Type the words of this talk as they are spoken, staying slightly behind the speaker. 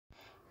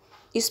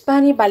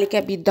ইস্পাহানী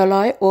বালিকা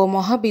বিদ্যালয় ও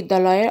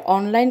মহাবিদ্যালয়ের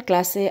অনলাইন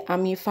ক্লাসে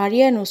আমি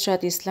ফারিয়া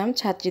নুসরাত ইসলাম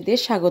ছাত্রীদের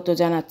স্বাগত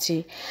জানাচ্ছি।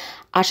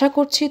 আশা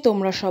করছি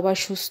তোমরা সবাই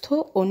সুস্থ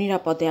ও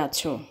নিরাপদে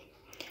আছো।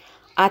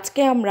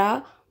 আজকে আমরা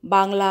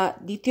বাংলা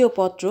দ্বিতীয়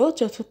পত্র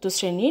চতুর্থ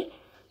শ্রেণীর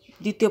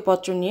দ্বিতীয়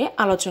পত্র নিয়ে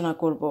আলোচনা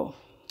করব।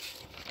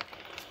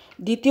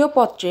 দ্বিতীয়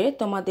পত্রে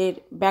তোমাদের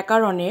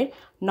ব্যাকরণের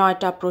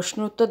 9টা প্রশ্ন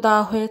উত্তর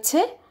দেওয়া হয়েছে।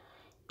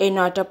 এই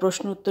 9টা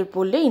প্রশ্ন উত্তর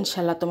পড়লে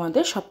ইনশাল্লাহ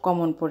তোমাদের সব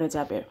কমন পড়ে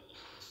যাবে।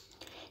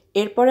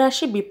 এরপরে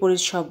আসি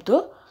বিপরীত শব্দ।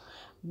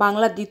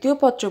 বাংলা দ্বিতীয়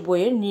পত্র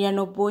বইয়ের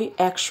 99,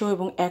 100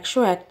 এবং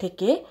 101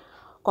 থেকে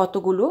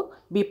কতগুলো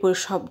বিপরীত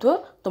শব্দ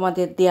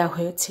তোমাদের দেয়া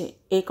হয়েছে।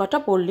 এই কটা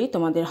পড়লেই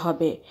তোমাদের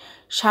হবে।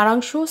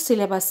 সারাংশ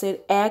সিলেবাসের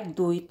 1,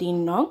 2, 3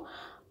 নং,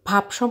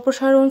 ভাব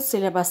সম্প্রসারণ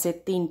সিলেবাসের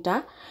 3টা,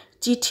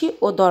 চিঠি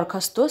ও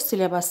দরখাস্ত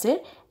সিলেবাসের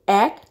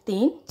 1,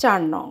 3,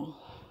 4 নং।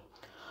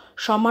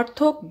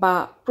 সমার্থক বা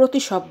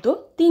প্রতিশব্দ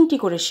 3টি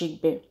করে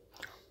শিখবে।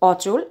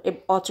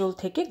 অচল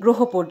থেকে গ্রহ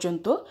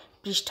পর্যন্ত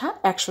পৃষ্ঠা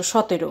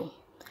 117।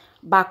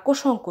 বাক্য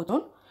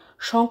সংকোচন,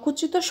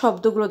 সংকুচিত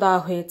শব্দগুলো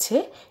দেওয়া হয়েছে,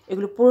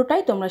 এগুলো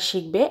পুরোটাই তোমরা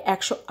শিখবে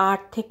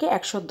 108 থেকে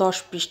 110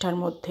 পৃষ্ঠার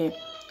মধ্যে।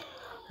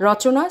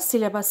 রচনা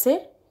সিলেবাসের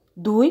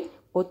 2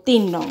 ও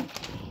 3 নং।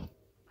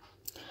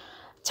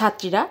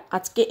 ছাত্রীরা,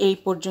 আজকে এই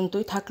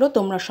পর্যন্তই থাকলো।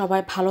 তোমরা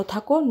সবাই ভালো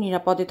থাকো,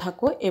 নিরাপদে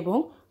থাকো এবং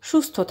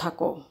সুস্থ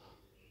থাকো।